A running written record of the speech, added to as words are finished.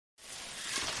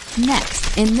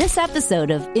next in this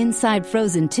episode of Inside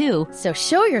Frozen 2. So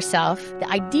show yourself, the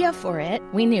idea for it,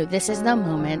 we knew this is the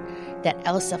moment that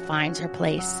Elsa finds her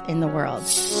place in the world.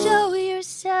 Show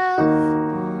yourself,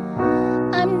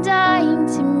 I'm dying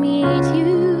to meet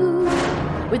you.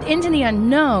 With Into the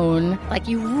Unknown, like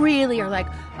you really are like,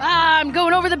 I'm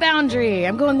going over the boundary.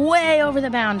 I'm going way over the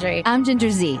boundary. I'm Ginger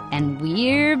Zee, and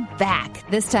we're back.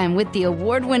 This time with the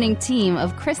award-winning team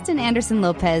of Kristen,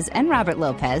 Anderson-Lopez, and Robert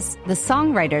Lopez, the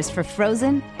songwriters for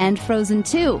Frozen and Frozen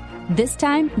 2. This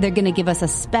time, they're going to give us a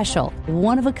special,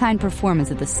 one-of-a-kind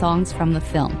performance of the songs from the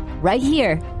film, right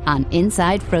here on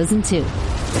Inside Frozen 2.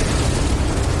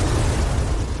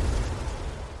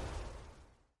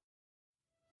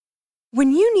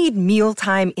 When you need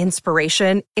mealtime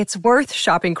inspiration, it's worth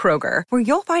shopping Kroger, where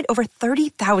you'll find over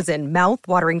 30,000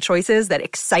 mouth-watering choices that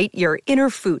excite your inner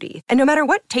foodie. And no matter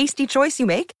what tasty choice you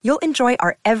make, you'll enjoy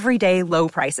our everyday low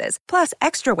prices, plus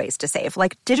extra ways to save,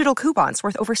 like digital coupons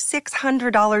worth over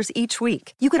 $600 each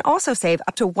week. You can also save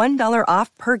up to $1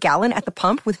 off per gallon at the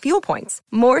pump with fuel points.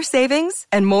 More savings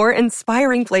and more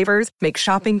inspiring flavors make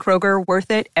shopping Kroger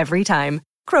worth it every time.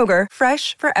 Kroger,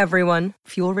 fresh for everyone.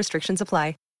 Fuel restrictions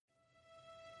apply.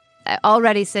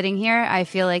 Already sitting here, I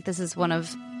feel like this is one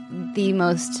of the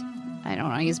most, I don't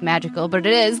want to use magical, but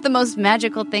it is the most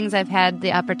magical things I've had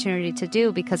the opportunity to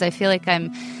do, because I feel like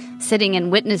I'm sitting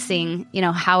and witnessing,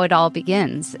 how it all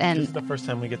begins. And this is the first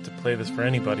time we get to play this for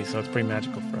anybody, so it's pretty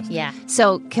magical for us. Yeah.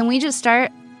 So can we just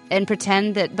start and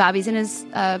pretend that Bobby's in his,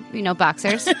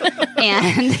 boxers? And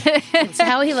it's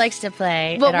how he likes to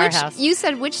play at our house. You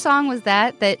said, which song was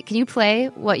that? Can you play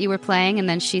what you were playing? And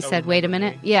then she said, wait a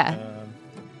minute. Yeah.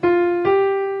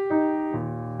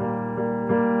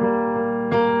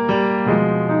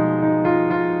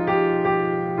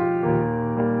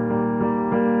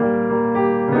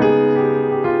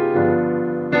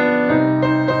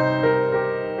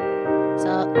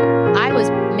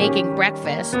 Making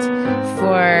breakfast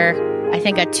for, I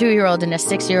think, a 2-year-old and a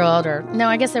 6-year-old, or no,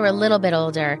 I guess they were a little bit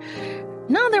older.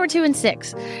 No, they were 2 and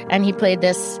 6. And he played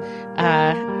this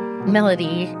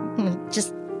melody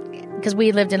just because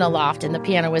we lived in a loft and the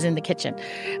piano was in the kitchen.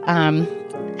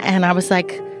 And I was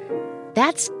like,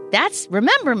 that's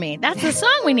Remember Me. That's the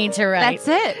song we need to write. That's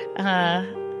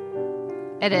it.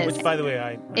 It is. Which, by the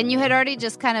way, and you had already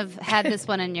just kind of had this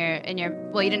one in your.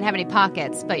 Well, you didn't have any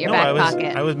pockets, but your back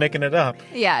pocket. I was making it up.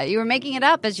 Yeah, you were making it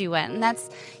up as you went, and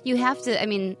you have to. I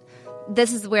mean,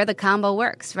 this is where the combo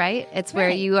works, right? It's where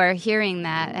you are hearing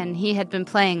that, and he had been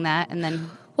playing that, and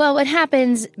then. Well, what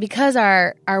happens, because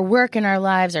our work and our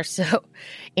lives are so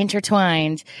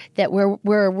intertwined, that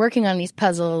we're working on these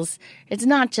puzzles. It's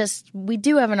not just, we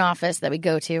do have an office that we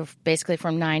go to basically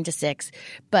from 9 to 6,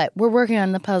 but we're working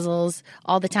on the puzzles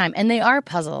all the time. And they are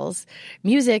puzzles.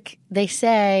 Music, they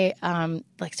say,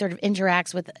 sort of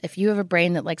interacts with, if you have a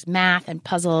brain that likes math and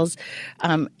puzzles,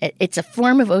 it's a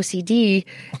form of OCD,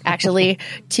 actually,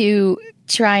 to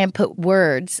try and put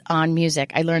words on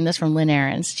music. I learned this from Lynn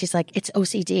Ahrens. She's like, it's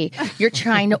OCD. You're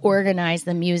trying to organize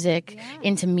the music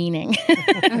into meaning.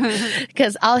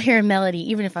 Because I'll hear a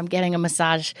melody, even if I'm getting a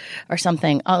massage or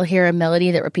something, I'll hear a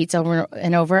melody that repeats over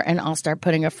and over, and I'll start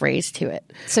putting a phrase to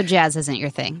it. So jazz isn't your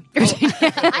thing.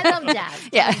 I love jazz.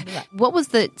 Yeah. What was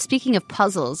speaking of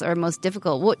puzzles or most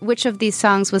difficult, which of these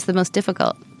songs was the most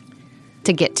difficult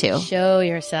to get to? Show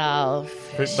Yourself.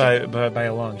 By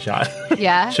a long shot.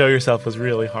 Yeah. Show Yourself was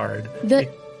really hard. The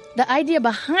idea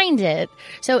behind it,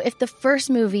 so if the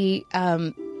first movie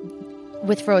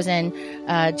with Frozen,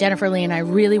 Jennifer Lee and I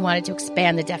really wanted to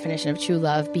expand the definition of true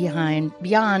love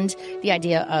beyond the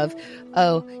idea of,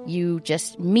 you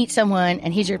just meet someone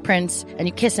and he's your prince and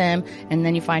you kiss him and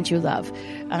then you find true love.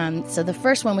 So the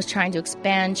first one was trying to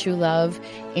expand true love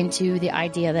into the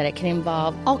idea that it can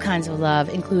involve all kinds of love,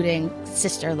 including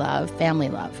sister love, family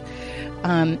love.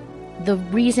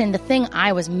 The thing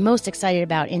I was most excited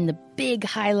about in the big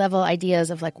high-level ideas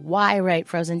of why write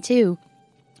Frozen 2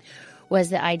 was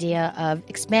the idea of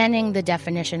expanding the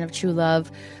definition of true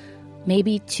love,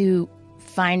 maybe to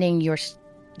finding your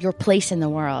place in the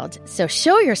world. So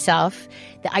Show Yourself,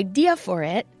 the idea for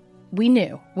it, we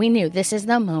knew this is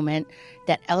the moment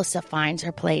that Elsa finds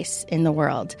her place in the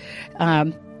world.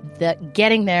 The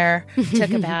getting there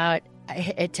took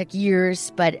it took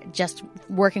years, but just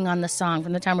working on the song,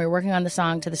 from the time we were working on the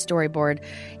song to the storyboard,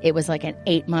 it was like an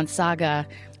 8-month saga.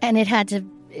 And it had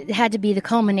to be the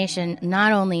culmination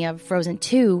not only of Frozen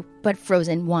 2, but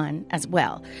Frozen 1 as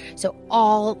well. So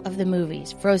all of the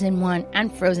movies, Frozen 1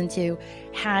 and Frozen 2,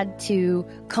 had to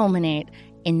culminate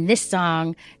in this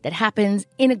song that happens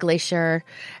in a glacier.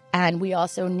 And we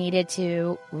also needed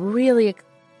to really,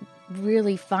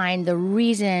 really find the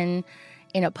reason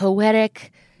in a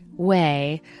poetic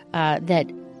way that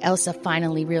Elsa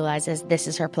finally realizes this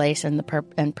is her place and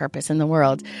and purpose in the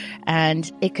world.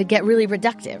 And it could get really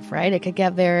reductive, right? It could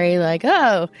get very like,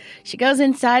 oh, she goes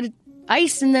inside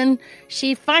ice and then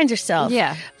she finds herself.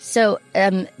 Yeah. So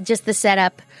just the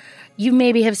setup, you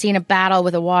maybe have seen a battle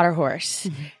with a water horse.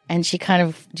 Mm-hmm. And she kind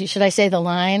of, should I say the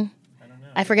line? I don't know.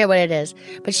 I forget what it is.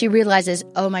 But she realizes,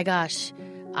 oh my gosh,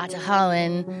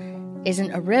 Atahalin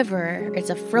isn't a river. It's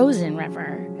a frozen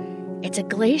river. It's a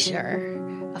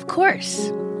glacier. Of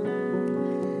course.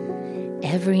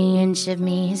 Every inch of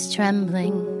me is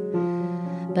trembling,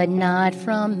 but not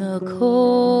from the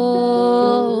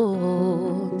cold.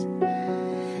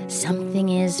 Something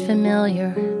is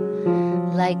familiar,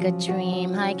 like a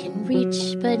dream I can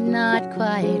reach but not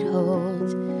quite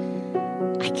hold.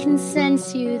 I can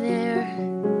sense you there,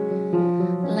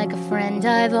 like a friend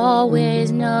I've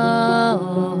always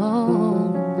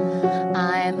known.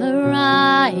 I'm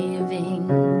arriving,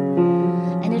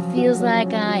 and it feels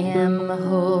like I am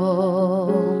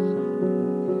home.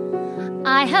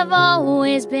 I have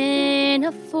always been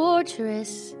a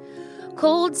fortress,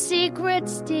 cold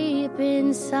secrets deep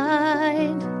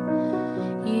inside.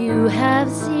 You have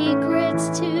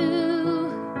secrets too,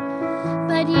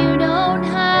 but you don't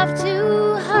have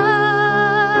to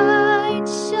hide.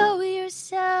 Show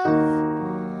yourself,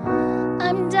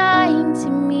 I'm dying to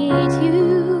meet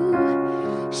you.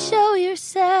 Show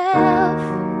yourself,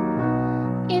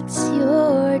 it's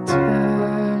your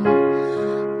turn.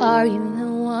 Are you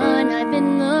the one I've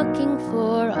been looking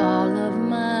for all of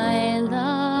my life?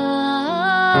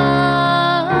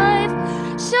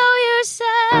 Show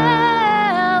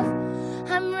yourself,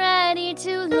 I'm ready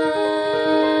to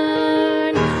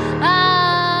learn.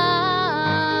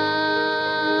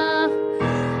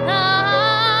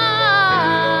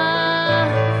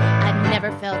 I've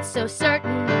never felt so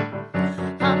certain.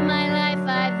 All my life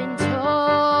I've been torn.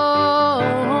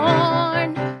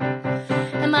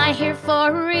 Am I here for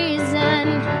a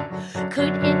reason?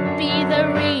 Could it be the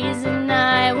reason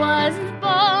I was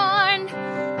born?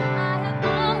 I have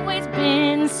always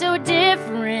been so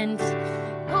different.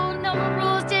 Oh, no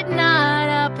rules did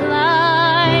not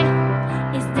apply.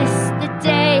 Is this the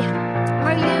day?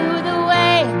 Are you the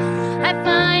way? I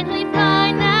finally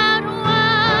find out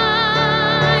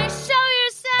why. Show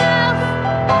yourself,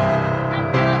 I'm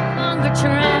no longer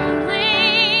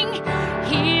trembling.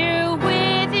 Here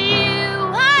with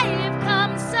you, I've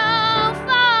come so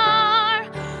far.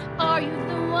 Are you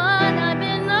the one I've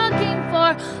been looking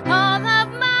for all of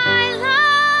my life?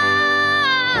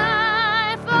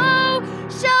 Oh,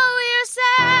 show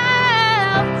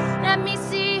yourself, let me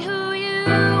see who you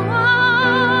are.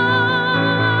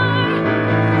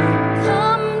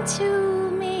 Come to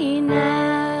me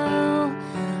now,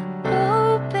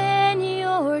 open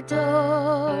your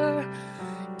door.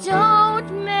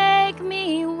 Don't make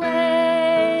me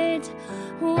wait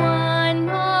one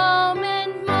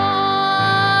moment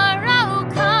more. Oh,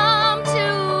 come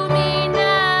to me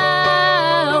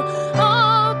now,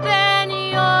 open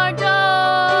your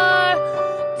door.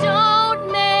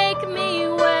 Don't make me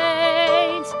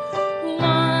wait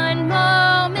one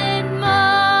moment more.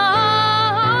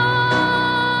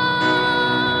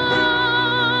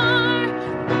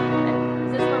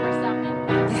 Is this where we're stopping?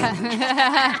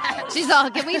 She's all,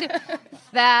 can we do?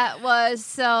 That was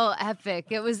so epic.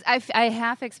 It was. I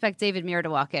half expect David Muir to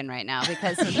walk in right now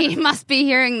because he must be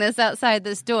hearing this outside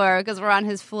this door because we're on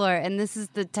his floor. And this is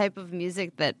the type of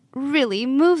music that really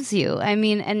moves you. I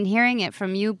mean, and hearing it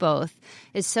from you both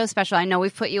is so special. I know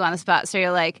we've put you on the spot, so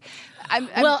you're like,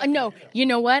 Well, no, you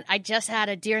know what? I just had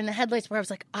a deer in the headlights where I was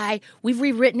like, we've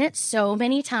rewritten it so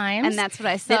many times. And that's what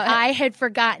I saw. That I had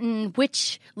forgotten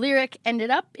which lyric ended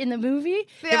up in the movie.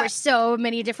 Yeah. There were so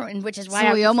many different, which is why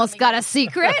so we almost got a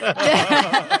secret.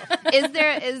 Is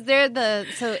there the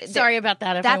Sorry about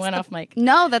that if I went off mic.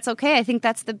 No, that's okay. I think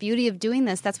that's the beauty of doing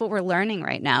this. That's what we're learning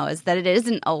right now is that it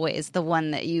isn't always the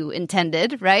one that you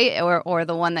intended, right? Or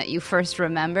the one that you first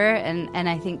remember. And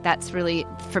I think that's really,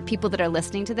 for people that are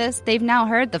listening to this, they've now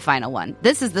heard the final one.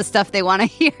 This is the stuff they want to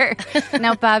hear.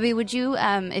 Now, Bobby, would you,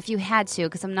 if you had to,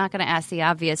 because I'm not going to ask the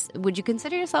obvious, would you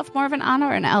consider yourself more of an Anna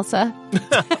or an Elsa?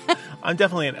 I'm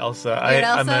definitely an Elsa.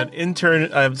 Elsa? I'm an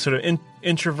intern. I'm sort of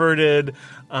introverted.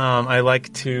 I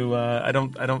like to.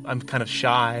 I'm kind of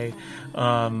shy.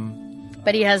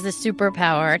 But he has the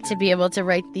superpower to be able to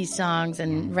write these songs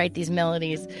and write these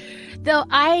melodies. Though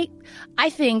I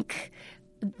think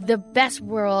the best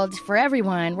world for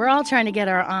everyone, we're all trying to get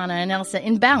our Anna and Elsa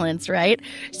in balance, right?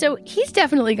 So he's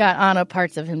definitely got Anna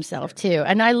parts of himself too.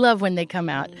 And I love when they come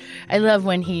out. I love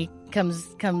when he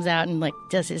comes out and like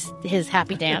does his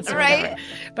happy dance or Right. whatever.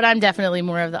 But I'm definitely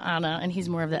more of the Anna, and he's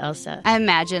more of the Elsa. I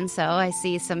imagine so. I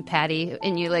see some Patty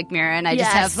in you, like Mira, and I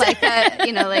just Yes. have like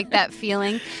that, like that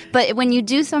feeling. But when you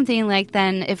do something like,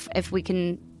 then if we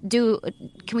can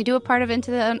we do a part of Into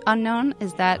the Unknown?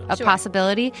 Is that a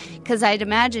possibility? Because I'd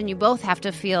imagine you both have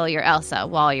to feel your Elsa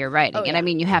while you're writing. And I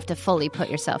mean, you have to fully put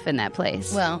yourself in that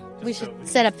place. Well, we should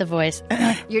set up the voice.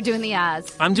 You're doing the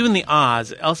Oz. I'm doing the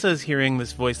Oz. Elsa is hearing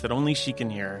this voice that only she can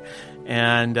hear,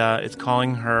 and it's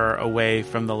calling her away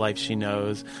from the life she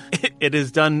knows. It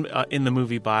is done in the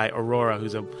movie by Aurora,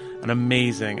 who's an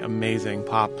amazing, amazing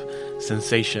pop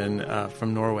sensation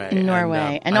from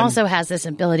Norway. And also has this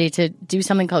ability to do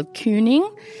something called cooning,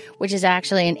 which is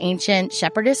actually an ancient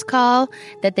shepherdess call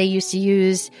that they used to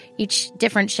use. Each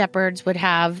different shepherds would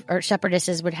have, or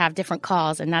shepherdesses would have different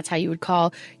calls, and that's how you would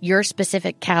call your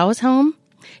specific cows home.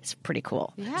 It's pretty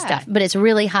cool stuff, but it's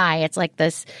really high. It's like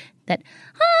this, that,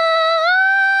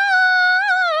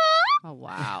 Oh,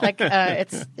 wow. like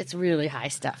it's really high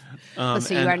stuff.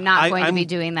 So you are not going to be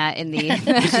doing that in the...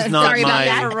 This is not Sorry about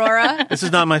that, Aurora. This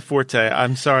is not my forte.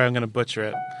 I'm sorry, I'm going to butcher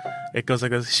it. It goes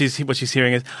like this. What she's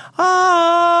hearing is,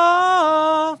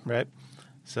 right?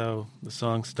 So the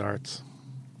song starts.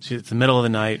 It's the middle of the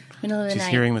night. She's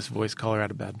hearing this voice call her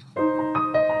out of bed.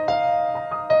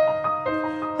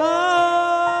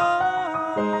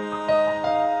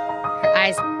 Her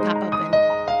eyes pop open.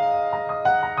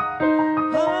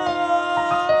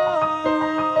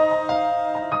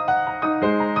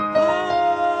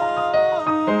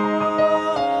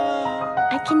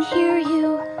 I can hear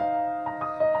you,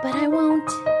 but I won't.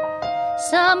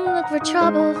 Some look for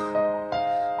trouble,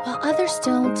 while others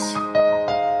don't.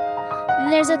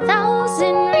 There's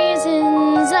 1,000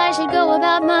 reasons I should go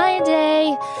about my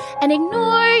day and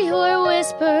ignore your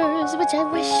whispers, which I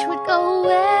wish would go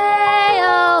away.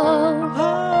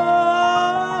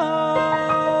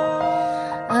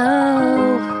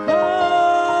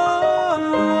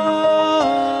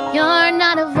 You're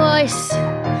not a voice,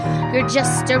 you're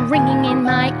just a ringing in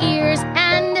my ears.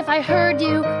 And if I heard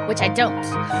you, which I don't,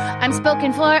 I'm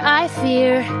spoken for, I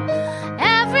fear.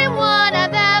 Everyone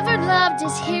I've ever loved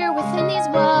is here within these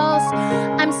walls.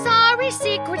 I'm sorry,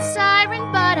 secret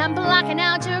siren, but I'm blocking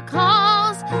out your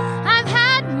calls. I've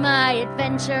had my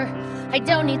adventure, I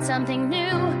don't need something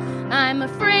new. I'm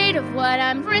afraid of what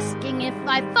I'm risking if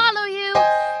I follow you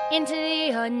into the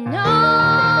unknown.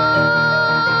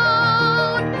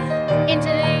 Into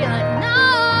the unknown.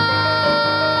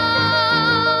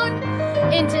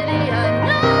 Into the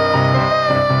unknown.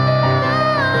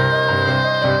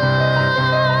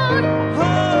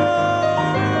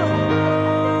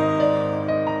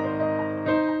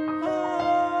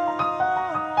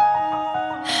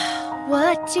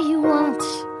 What do you want?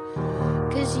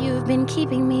 'Cause you've been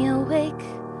keeping me awake.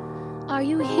 Are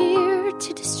you here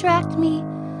to distract me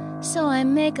so I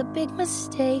make a big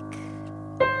mistake?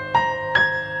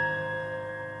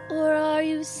 Or are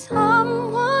you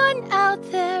someone out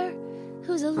there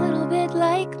who's a little bit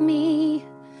like me,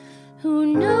 who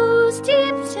knows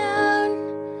deep down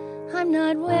I'm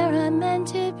not where I'm meant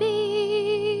to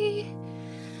be?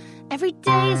 Every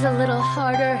day's a little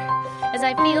harder as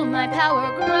I feel my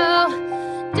power grow.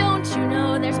 Don't you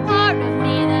know there's part of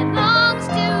me that longs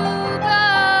to go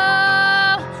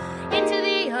into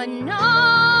the unknown,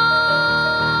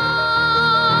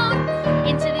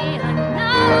 into the unknown,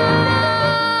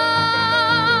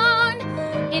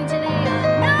 into the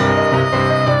unknown.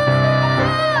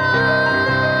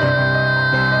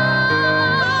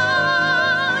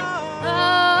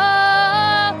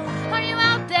 Oh, are you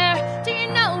out there? Do you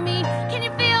know me? Can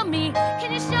you feel me?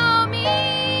 Can you show me?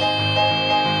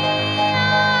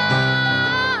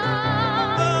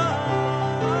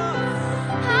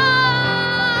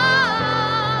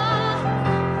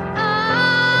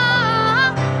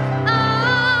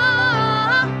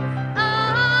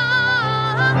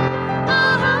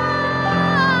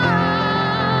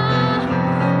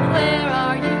 Where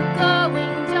are you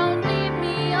going? Don't leave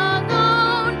me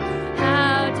alone.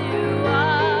 How do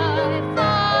I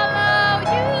follow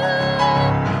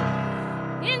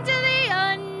you into the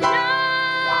unknown?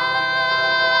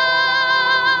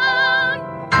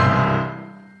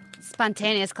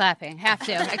 Spontaneous clapping. Have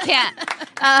to. I can't.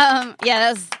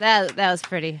 Yeah, that was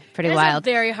pretty It's wild. a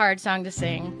very hard song to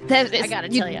sing. I gotta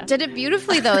tell you. Did it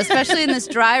beautifully though, especially in this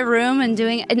dry room and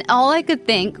and all I could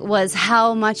think was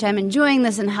how much I'm enjoying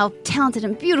this and how talented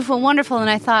and beautiful and wonderful. And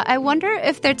I thought, I wonder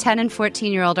if their 10 and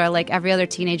 14-year-old are like every other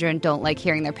teenager and don't like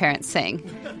hearing their parents sing.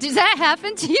 Does that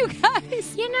happen to you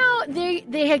guys? You know,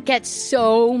 they get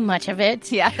so much of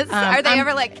it. Yes. Are they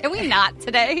ever like, can we not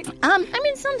today? I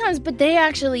mean, sometimes, but they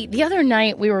actually, the other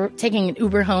night we were taking an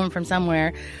Uber home from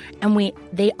somewhere, and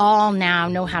they all now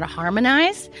know how to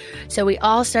harmonize. So we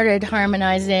all started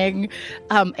harmonizing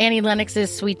Annie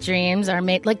Lennox's Sweet Dreams are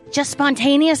made like just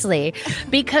spontaneously,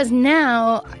 because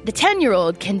now the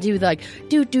 10-year-old can do like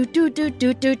do do do do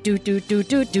do do do do do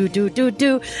do do do do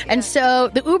do. And so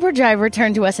the Uber driver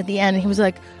turned to us at the end and he was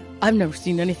like, I've never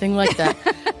seen anything like that.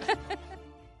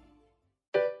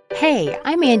 Hey,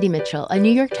 I'm Andy Mitchell, a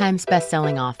New York Times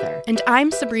bestselling author. And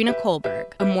I'm Sabrina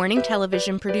Kohlberg, a morning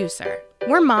television producer.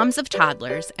 We're moms of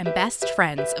toddlers and best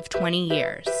friends of 20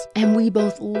 years. And we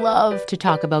both love to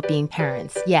talk about being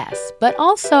parents, yes, but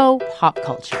also pop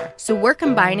culture. So we're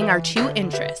combining our two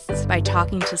interests by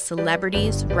talking to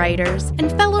celebrities, writers,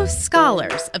 and fellow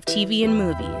scholars of TV and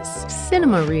movies.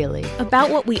 Cinema, really.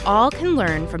 About what we all can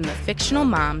learn from the fictional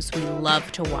moms we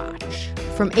love to watch.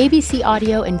 From ABC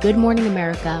Audio and Good Morning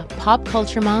America, Pop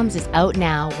Culture Moms is out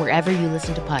now wherever you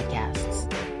listen to podcasts.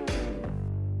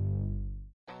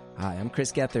 Hi, I'm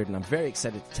Chris Gethard, and I'm very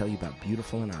excited to tell you about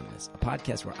Beautiful Anonymous, a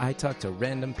podcast where I talk to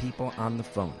random people on the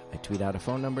phone. I tweet out a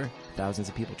phone number, thousands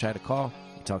of people try to call,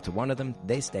 I talk to one of them,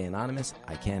 they stay anonymous,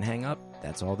 I can't hang up,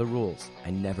 that's all the rules. I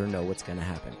never know what's going to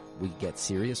happen. We get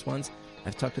serious ones.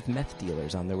 I've talked with meth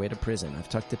dealers on their way to prison. I've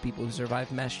talked to people who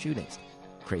survived mass shootings.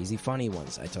 Crazy funny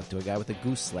ones. I talked to a guy with a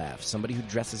goose laugh, somebody who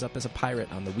dresses up as a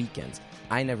pirate on the weekends.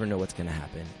 I never know what's going to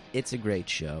happen. It's a great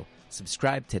show.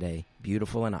 Subscribe today,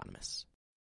 Beautiful Anonymous.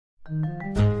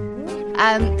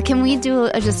 Can we do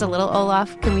just a little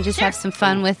Olaf? Can we just have some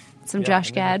fun with some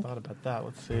Josh Gad? I thought about that.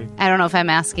 Let's see. I don't know if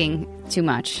I'm asking too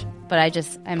much, but I'm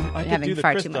I having could do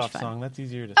far the too much Christoph fun. song. That's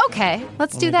easier to Okay, sing.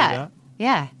 let's Want do me to that.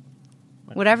 Yeah,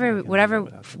 whatever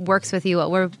works with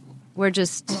you. We're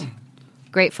just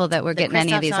grateful that we're getting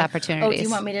any of these opportunities. Oh, do you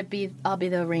want me to be? I'll be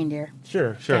the reindeer.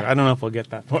 Sure. Yeah. I don't know if we'll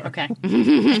get that far. Okay.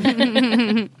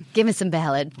 Give me some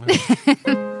ballad.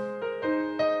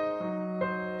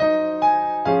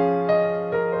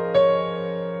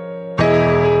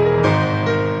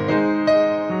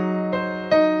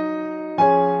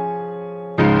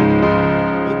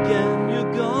 Again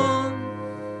you're gone,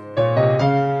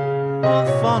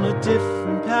 off on a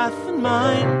different path than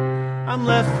mine. I'm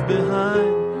left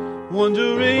behind,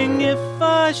 wondering if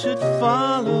I should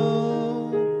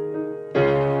follow.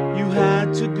 You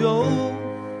had to go,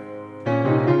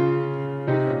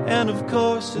 and of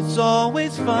course it's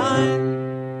always fine.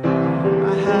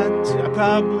 I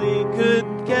probably could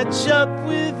catch up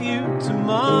with you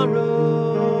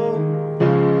tomorrow.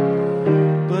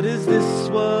 But is this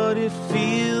what it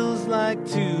feels like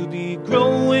to be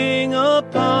growing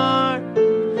apart?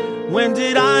 When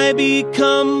did I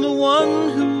become the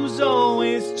one who's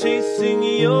always chasing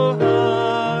your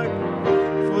heart?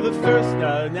 For the first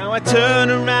time, now I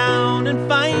turn around and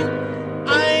find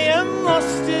I am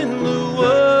lost in the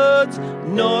woods.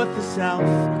 North is south,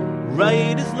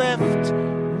 right is left.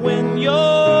 When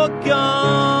you're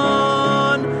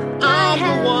gone, I'm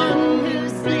the one who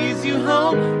sees you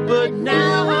home. But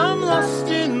now I'm lost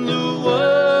in the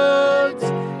woods,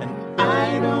 and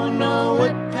I don't know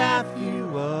what path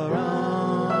you are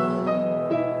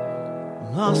on.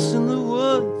 I'm lost in the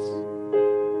woods.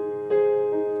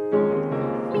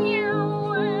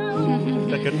 Is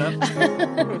that good enough?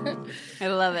 I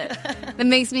love it. That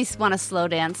makes me want to slow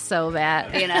dance so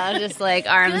bad, just like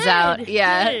arms out.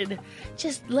 Yeah. Good.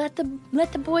 Just let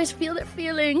the boys feel their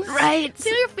feelings. Right.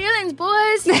 Feel your feelings,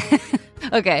 boys.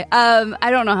 Okay. I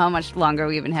don't know how much longer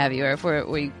we even have you, or if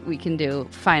we can do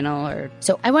final or.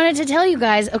 So I wanted to tell you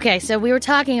guys. Okay, so we were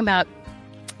talking about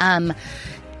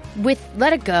with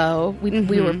Let It Go. We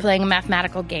were playing a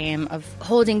mathematical game of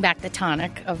holding back the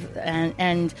tonic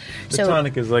and The so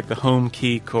tonic is like the home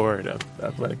key chord of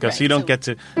Let It Go. Right, So you don't get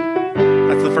to.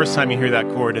 That's the first time you hear that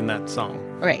chord in that song.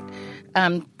 right.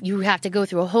 You have to go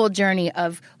through a whole journey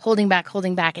of holding back,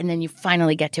 and then you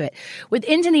finally get to it. With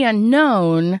Into the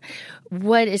Unknown,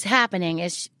 what is happening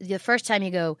is the first time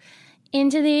you go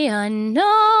into the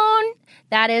unknown,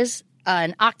 that is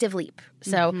an octave leap.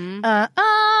 So,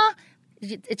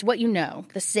 it's what you know,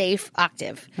 the safe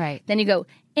octave. Right. Then you go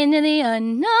into the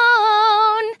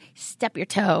unknown, step your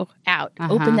toe out,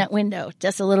 open that window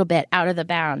just a little bit out of the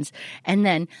bounds, and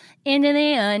then into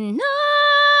the unknown.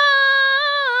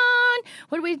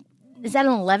 What do we is that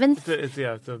an 11th? It's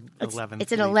an 11th.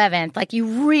 It's an 11th. Like,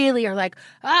 you really are like,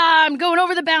 I'm going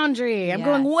over the boundary. I'm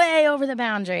going way over the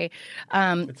boundary.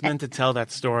 It's meant to tell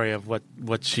that story of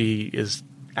what she is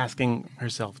asking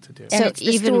herself to do. And So it's the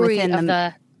even story within of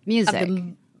the music. Of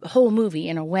the whole movie,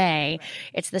 in a way.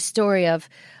 It's the story of,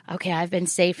 okay, I've been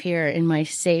safe here in my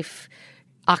safe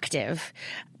octave,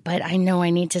 but I know I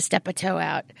need to step a toe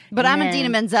out. But I'm Idina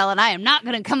Menzel, and I am not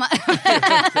going to come up.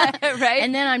 Right?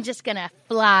 And then I'm just going to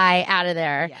fly out of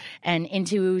there and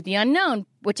into the unknown,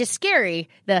 which is scary.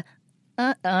 The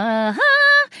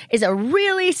is a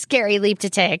really scary leap to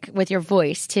take with your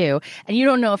voice, too. And you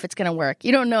don't know if it's going to work.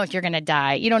 You don't know if you're going to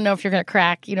die. You don't know if you're going to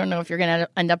crack. You don't know if you're going to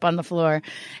end up on the floor.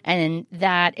 And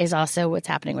that is also what's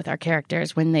happening with our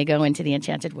characters when they go into the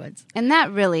Enchanted Woods. And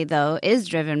that really, though, is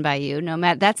driven by you. No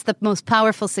matter, that's the most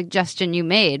powerful suggestion you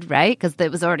made, right? Because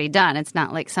it was already done. It's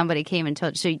not like somebody came and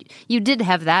told you. So you did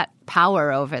have that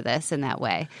power over this in that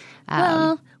way.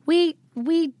 Well, we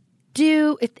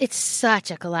do. It's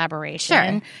such a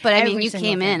collaboration. Sure. But I mean, Every you single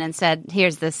came thing. in and said,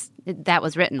 here's this. That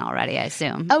was written already, I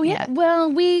assume. Oh, yeah. Well,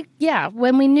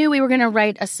 when we knew we were going to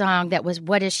write a song that was,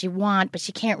 what does she want? But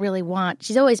she can't really want.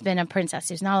 She's always been a princess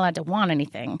who's not allowed to want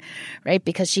anything, right?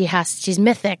 Because she's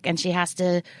mythic and she has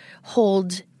to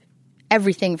hold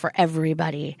everything for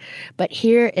everybody. But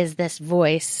here is this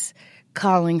voice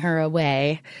calling her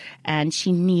away, and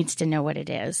she needs to know what it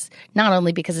is. Not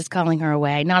only because it's calling her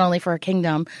away, not only for her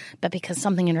kingdom, but because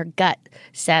something in her gut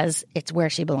says it's where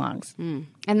she belongs. And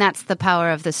that's the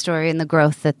power of the story and the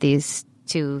growth that these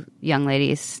two young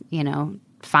ladies,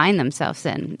 find themselves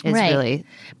in is Right. really...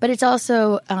 But it's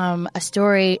also a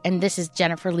story, and this is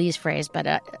Jennifer Lee's phrase,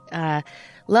 but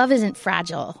love isn't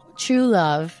fragile. True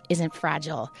love isn't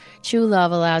fragile. True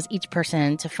love allows each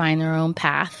person to find their own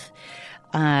path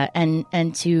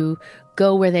and to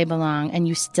go where they belong, and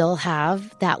you still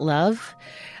have that love.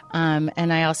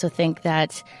 And I also think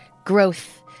that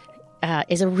growth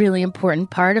is a really important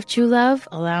part of true love,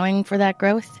 allowing for that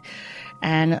growth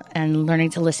and learning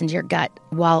to listen to your gut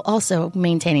while also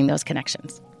maintaining those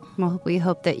connections. Well, we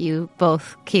hope that you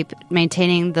both keep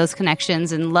maintaining those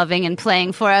connections and loving and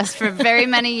playing for us for very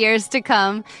many years to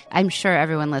come. I'm sure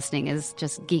everyone listening is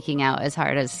just geeking out as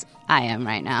hard as I am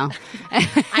right now.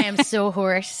 I am so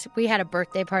hoarse. We had a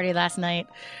birthday party last night.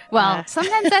 Well,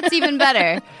 sometimes that's even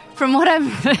better. From what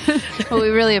well, we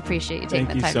really appreciate you taking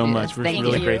Thank the time you so to do much. this. We're Thank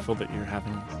really you. grateful that you're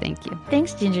having us. Thank you.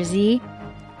 Thanks, Ginger Zee.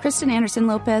 Kristen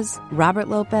Anderson-Lopez, Robert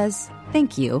Lopez,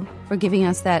 thank you for giving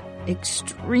us that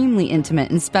extremely intimate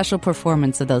and special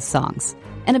performance of those songs.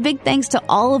 And a big thanks to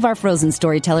all of our Frozen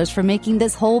storytellers for making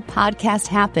this whole podcast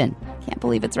happen. Can't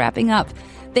believe it's wrapping up.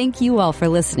 Thank you all for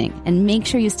listening, and make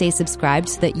sure you stay subscribed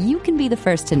so that you can be the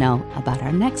first to know about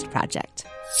our next project.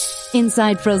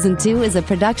 Inside Frozen 2 is a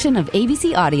production of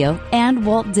ABC Audio and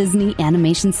Walt Disney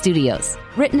Animation Studios.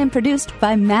 Written and produced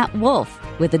by Matt Wolf,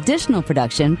 with additional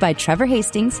production by Trevor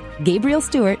Hastings, Gabriel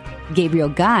Stewart, Gabriel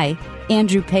Guy,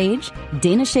 Andrew Page,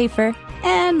 Dana Schaefer,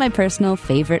 and my personal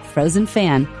favorite Frozen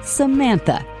fan,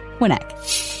 Samantha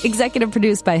Winnick. Executive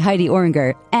produced by Heidi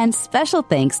Oringer, and special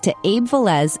thanks to Abe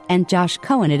Velez and Josh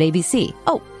Cohen at ABC.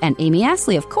 Oh, and Amy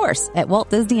Astley, of course, at Walt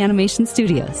Disney Animation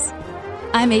Studios.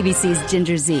 I'm ABC's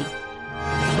Ginger Zee.